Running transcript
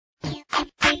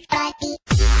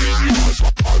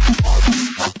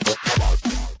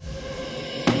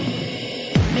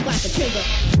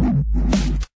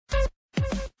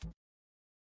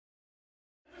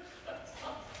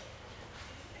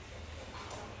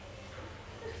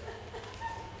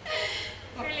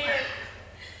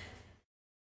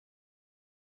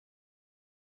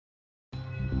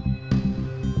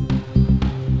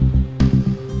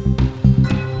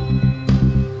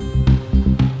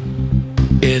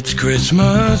It's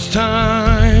Christmas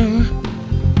time.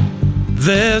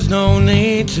 There's no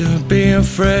need to be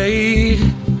afraid.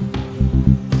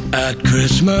 At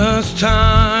Christmas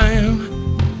time,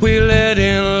 we let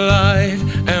in light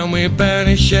and we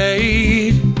banish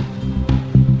shade.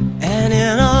 And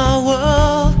in a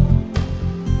world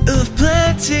of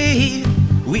plenty,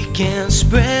 we can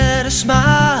spread a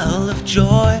smile of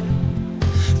joy.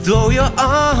 Throw your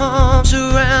arms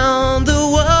around the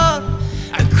world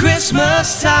at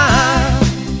Christmas time.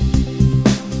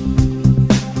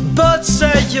 But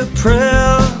say your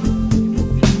prayer,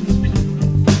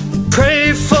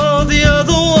 pray for the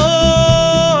other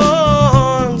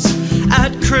ones.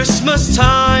 At Christmas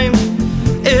time,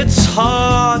 it's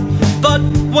hard, but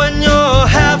when you're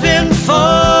having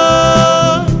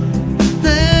fun,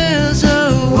 there's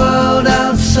a world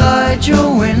outside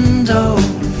your window,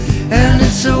 and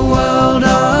it's a world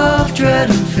of dread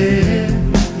and fear,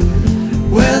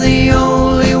 where the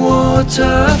only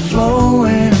water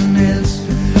flowing is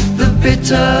the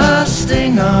bitter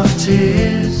sting of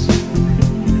tears.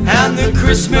 and the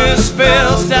Christmas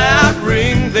bells that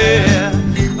ring there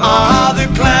are the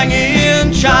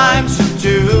clanging chimes of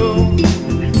doom.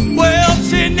 Well,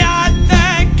 tonight,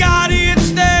 thank God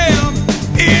it's them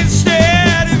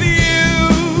instead of you.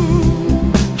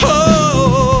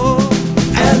 Oh,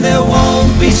 And there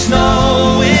won't be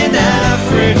snow in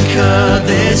Africa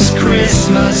this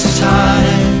Christmas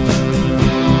time.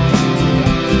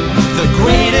 the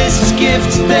greatest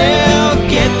gift they'll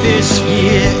get this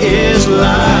year is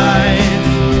life.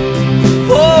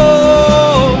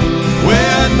 Oh,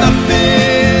 Where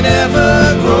nothing ever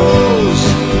grows,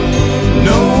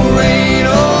 no rain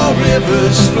or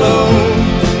rivers flow.